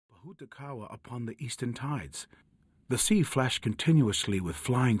Hutakawa upon the eastern tides. The sea flashed continuously with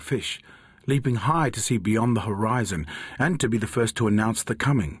flying fish, leaping high to see beyond the horizon and to be the first to announce the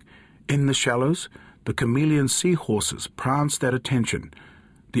coming. In the shallows, the chameleon seahorses pranced at attention.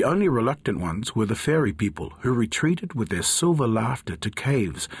 The only reluctant ones were the fairy people, who retreated with their silver laughter to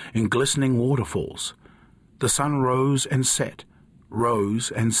caves in glistening waterfalls. The sun rose and set, rose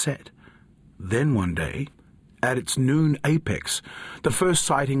and set. Then one day, at its noon apex, the first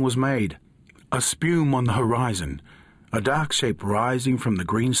sighting was made. A spume on the horizon, a dark shape rising from the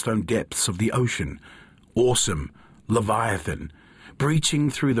greenstone depths of the ocean, awesome, leviathan,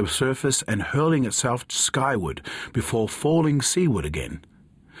 breaching through the surface and hurling itself skyward before falling seaward again.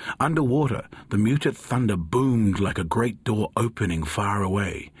 Underwater, the muted thunder boomed like a great door opening far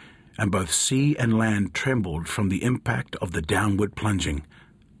away, and both sea and land trembled from the impact of the downward plunging.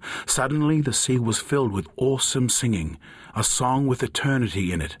 Suddenly the sea was filled with awesome singing, a song with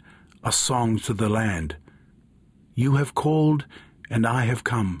eternity in it, a song to the land. You have called, and I have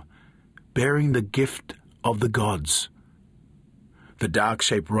come, bearing the gift of the gods. The dark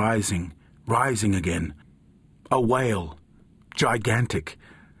shape rising again. A whale, gigantic,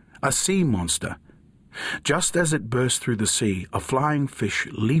 a sea monster. Just as it burst through the sea, a flying fish,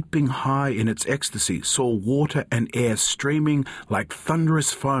 leaping high in its ecstasy, saw water and air streaming like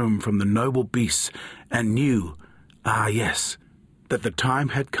thunderous foam from the noble beasts, and knew, yes, that the time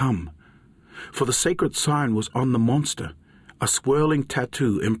had come. For the sacred sign was on the monster, a swirling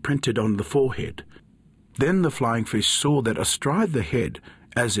tattoo imprinted on the forehead. Then the flying fish saw that astride the head,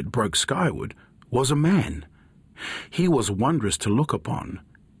 as it broke skyward, was a man. He was wondrous to look upon.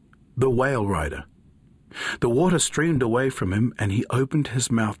 The whale rider. The water streamed away from him, and he opened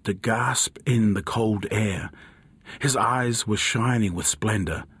his mouth to gasp in the cold air. His eyes were shining with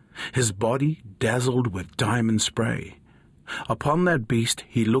splendor, his body dazzled with diamond spray. Upon that beast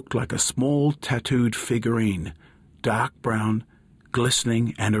he looked like a small tattooed figurine, dark brown,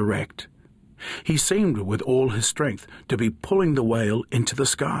 glistening and erect. He seemed, with all his strength, to be pulling the whale into the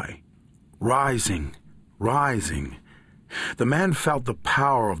sky. Rising, rising. The man felt the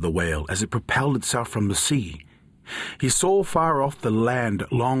power of the whale as it propelled itself from the sea. He saw far off the land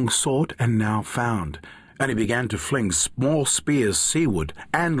long sought and now found, and he began to fling small spears seaward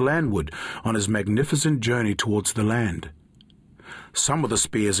and landward on his magnificent journey towards the land. Some of the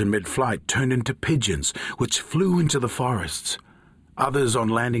spears in mid-flight turned into pigeons, which flew into the forests. Others on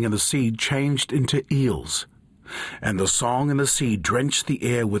landing in the sea changed into eels. And the song in the sea drenched the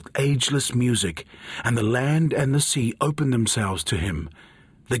air with ageless music, and the land and the sea opened themselves to him,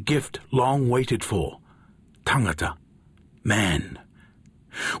 the gift long waited for, tangata, man.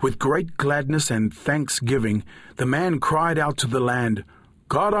 With great gladness and thanksgiving, the man cried out to the land,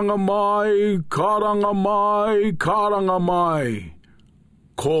 Karangamai, Karangamai, Karangamai.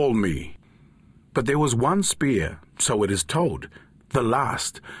 Call me. But there was one spear, so it is told, the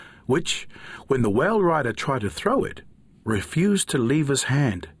last, which, when the whale rider tried to throw it, refused to leave his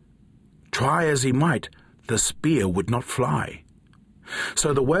hand. Try as he might, the spear would not fly.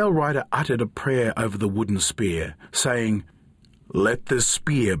 So the whale rider uttered a prayer over the wooden spear, saying, Let this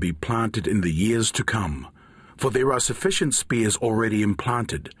spear be planted in the years to come, for there are sufficient spears already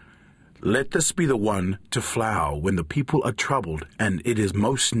implanted. Let this be the one to flower when the people are troubled and it is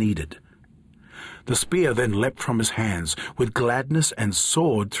most needed. The spear then leapt from his hands with gladness and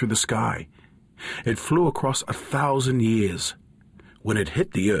soared through the sky. It flew across 1,000 years. When it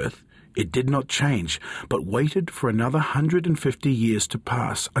hit the earth, it did not change, but waited for another 150 years to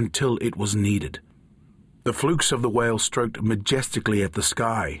pass until it was needed. The flukes of the whale stroked majestically at the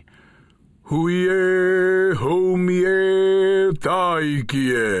sky. Huie, homie,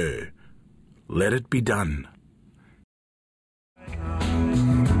 taikie. Let it be done.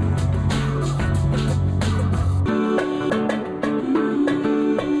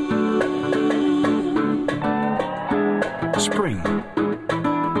 Spring,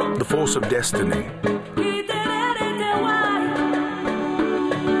 the force of destiny.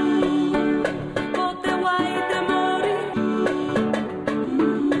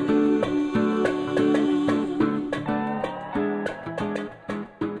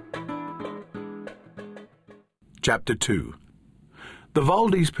 Chapter 2. The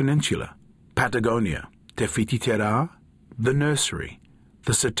Valdez Peninsula, Patagonia, Te Whititera, the nursery,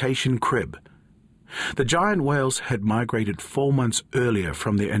 the cetacean crib. The giant whales had migrated 4 months earlier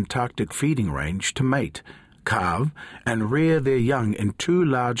from their Antarctic feeding range to mate, calve, and rear their young in 2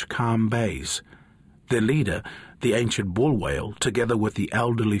 large calm bays. Their leader, the ancient bull whale, together with the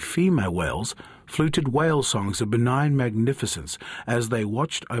elderly female whales, fluted whale songs of benign magnificence as they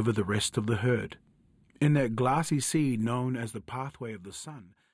watched over the rest of the herd. In that glassy sea known as the pathway of the sun,